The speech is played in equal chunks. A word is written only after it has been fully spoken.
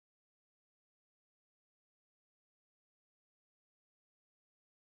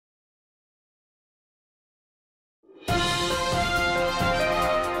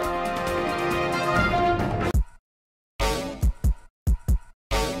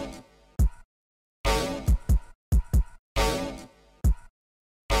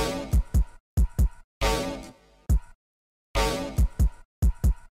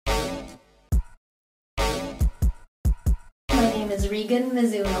name is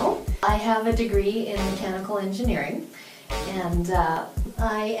ReganMoves. I have a degree in mechanical engineering, and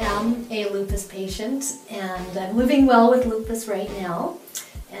I am a lupus patient, and I'm living well with lupus right now.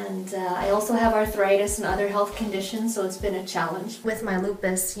 And I also have arthritis and other health conditions, so it's been a challenge. With my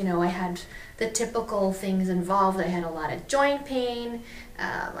lupus, you know, I had the typical things involved. I had a lot of joint pain.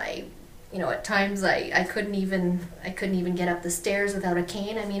 At times I couldn't even get up the stairs without a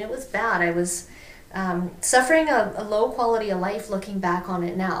cane. I mean, it was bad. I was suffering a low quality of life looking back on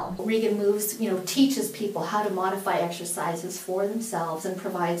it now. ReganMoves, teaches people how to modify exercises for themselves and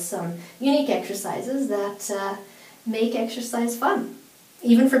provides some unique exercises that make exercise fun,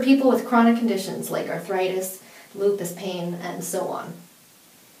 even for people with chronic conditions like arthritis, lupus pain, and so on.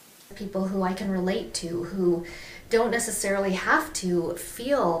 People who I can relate to, who don't necessarily have to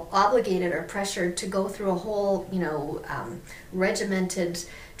feel obligated or pressured to go through a whole, regimented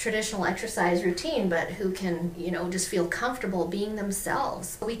traditional exercise routine, but who can, just feel comfortable being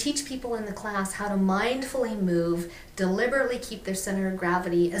themselves. We teach people in the class how to mindfully move, deliberately keep their center of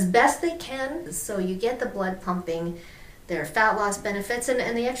gravity as best they can, so you get the blood pumping. There are fat loss benefits,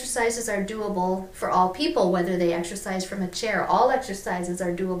 and the exercises are doable for all people, whether they exercise from a chair. All exercises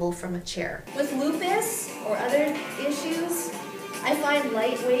are doable from a chair. With lupus or other issues, I find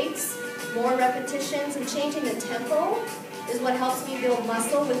light weights, more repetitions, and changing the tempo is what helps me build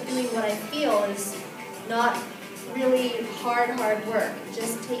muscle with doing what I feel is not really hard work. It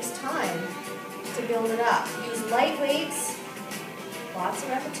just takes time to build it up. Use light weights, lots of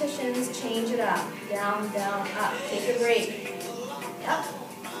repetitions, change it up, down, up, take a break. Yep.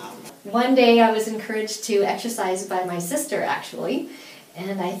 One day I was encouraged to exercise by my sister, actually,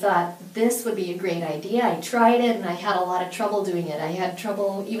 and I thought this would be a great idea. I tried it and I had a lot of trouble doing it. I had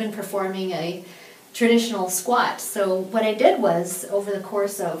trouble even performing a traditional squat. So what I did was, over the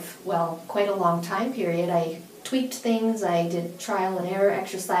course of, quite a long time period, I tweaked things, I did trial and error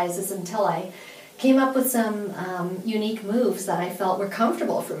exercises until I came up with some unique moves that I felt were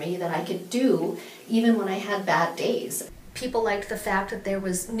comfortable for me, that I could do even when I had bad days. People liked the fact that there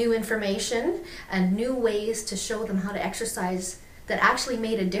was new information and new ways to show them how to exercise that actually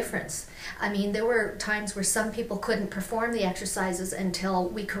made a difference. I mean, there were times where some people couldn't perform the exercises until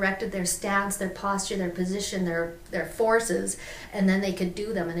we corrected their stance, their posture, their position, their forces, and then they could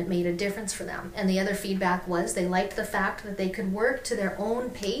do them, and it made a difference for them. And the other feedback was they liked the fact that they could work to their own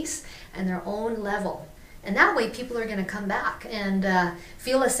pace and their own level. And that way people are going to come back and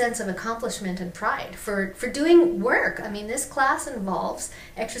feel a sense of accomplishment and pride for doing work. I mean, this class involves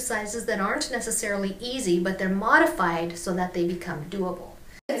exercises that aren't necessarily easy, but they're modified so that they become doable.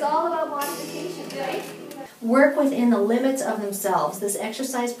 It's all about modification, right? Work within the limits of themselves. This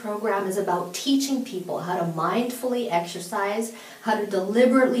exercise program is about teaching people how to mindfully exercise, how to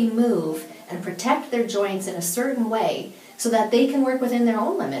deliberately move and protect their joints in a certain way, so that they can work within their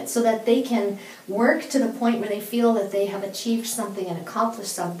own limits, so that they can work to the point where they feel that they have achieved something and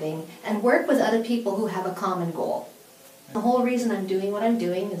accomplished something, and work with other people who have a common goal. The whole reason I'm doing what I'm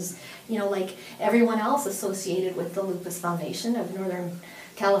doing is, like everyone else associated with the Lupus Foundation of Northern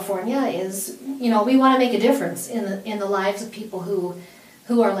California, is, we want to make a difference in the lives of people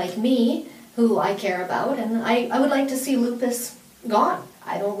who are like me, who I care about, and I would like to see lupus gone.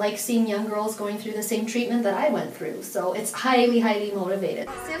 I don't like seeing young girls going through the same treatment that I went through, so it's highly motivated.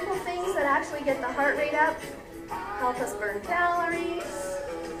 Simple things that actually get the heart rate up, help us burn calories.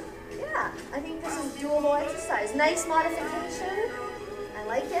 Yeah, I think this is doable exercise. Nice modification. I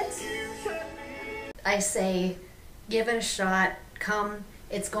like it. I say, give it a shot, come.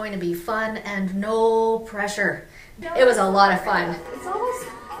 It's going to be fun and no pressure. It was a lot of fun.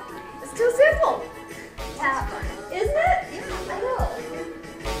 It's too simple. Tap, isn't it?